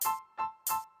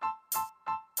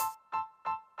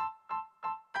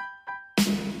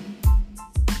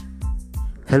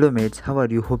Hello mates, how are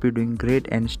you? Hope you're doing great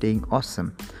and staying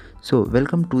awesome. So,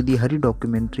 welcome to the Hari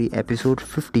Documentary episode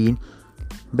 15,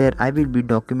 where I will be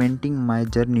documenting my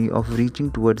journey of reaching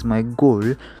towards my goal.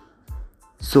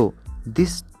 So,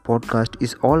 this podcast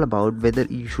is all about whether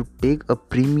you should take a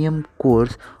premium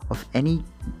course of any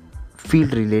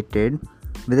field related,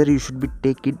 whether you should be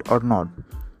take it or not.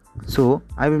 So,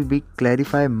 I will be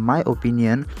clarify my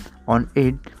opinion on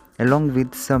it along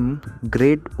with some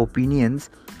great opinions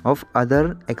of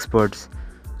other experts.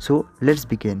 So, let's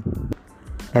begin.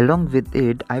 Along with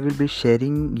it, I will be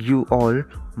sharing you all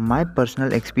my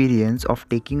personal experience of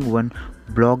taking one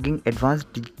blogging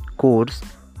advanced course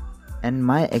and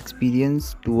my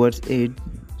experience towards it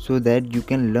so that you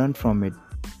can learn from it.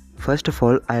 First of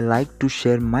all, I like to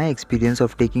share my experience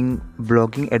of taking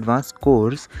blogging advanced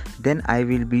course. Then I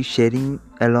will be sharing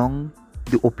along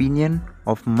the opinion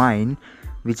of mine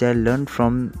which I learned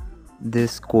from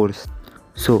this course.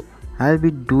 So I'll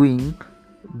be doing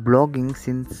blogging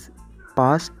since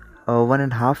past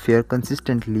 1.5 year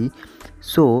consistently.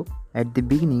 So at the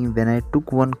beginning when I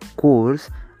took one course,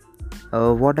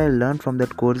 what I learned from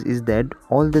that course is that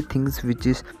all the things which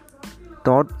is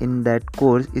taught in that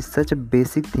course is such a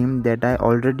basic thing that I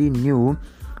already knew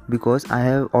because I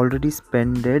have already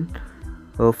spent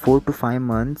 4 to 5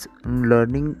 months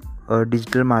learning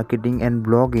digital marketing and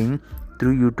blogging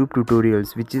through YouTube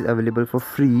tutorials, which is available for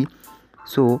free.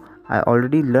 So I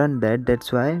already learned that.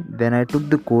 That's why when I took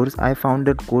the course, I found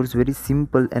that course very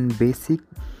simple and basic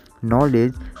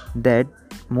knowledge that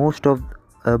most of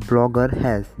a blogger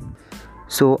has.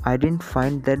 So I didn't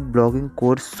find that blogging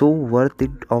course so worth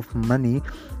it of money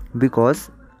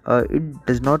because it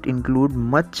does not include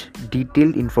much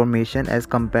detailed information as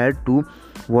compared to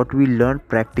what we learn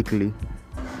practically.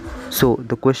 So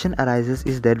the question arises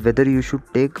is that whether you should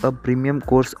take a premium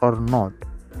course or not.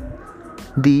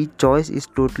 The choice is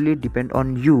totally depend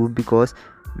on you because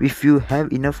if you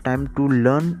have enough time to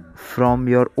learn from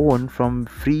your own from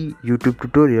free YouTube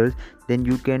tutorials, then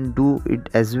you can do it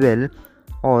as well.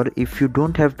 Or if you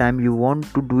don't have time, you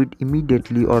want to do it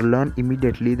immediately or learn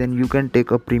immediately, then you can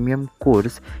take a premium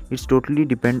course. It's totally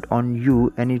depend on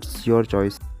you and it's your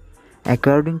choice.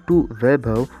 According to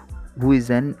Vaibhav, who is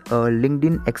an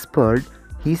LinkedIn expert,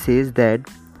 he says that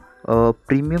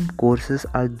premium courses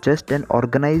are just an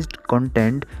organized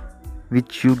content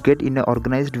which you get in an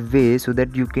organized way so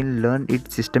that you can learn it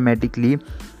systematically.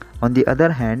 On the other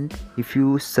hand, if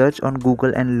you search on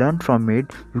Google and learn from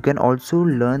it, you can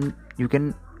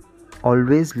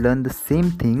always learn the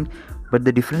same thing, but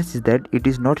the difference is that it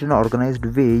is not in an organized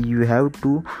way. You have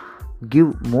to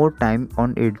give more time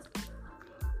on it.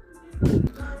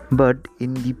 But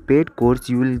in the paid course,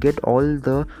 you will get all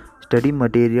the study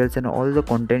materials and all the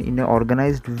content in an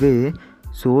organized way,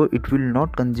 so it will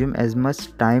not consume as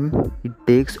much time it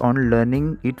takes on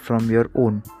learning it from your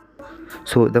own.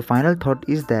 So the final thought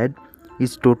is that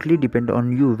it's totally depend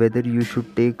on you whether you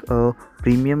should take a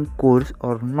premium course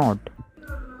or not.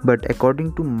 But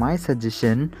according to my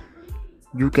suggestion,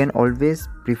 you can always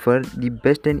prefer the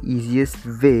best and easiest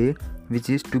way, which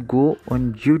is to go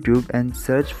on YouTube and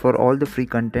search for all the free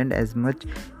content as much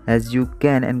as you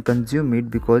can and consume it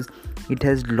because it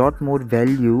has lot more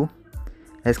value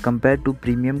as compared to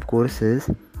premium courses.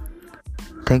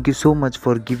 Thank you so much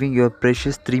for giving your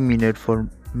precious 3 minutes for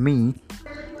me,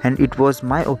 and it was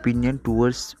my opinion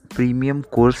towards premium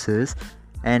courses,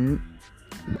 and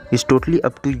it's totally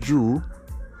up to you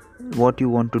what you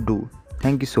want to do.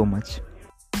 Thank you so much.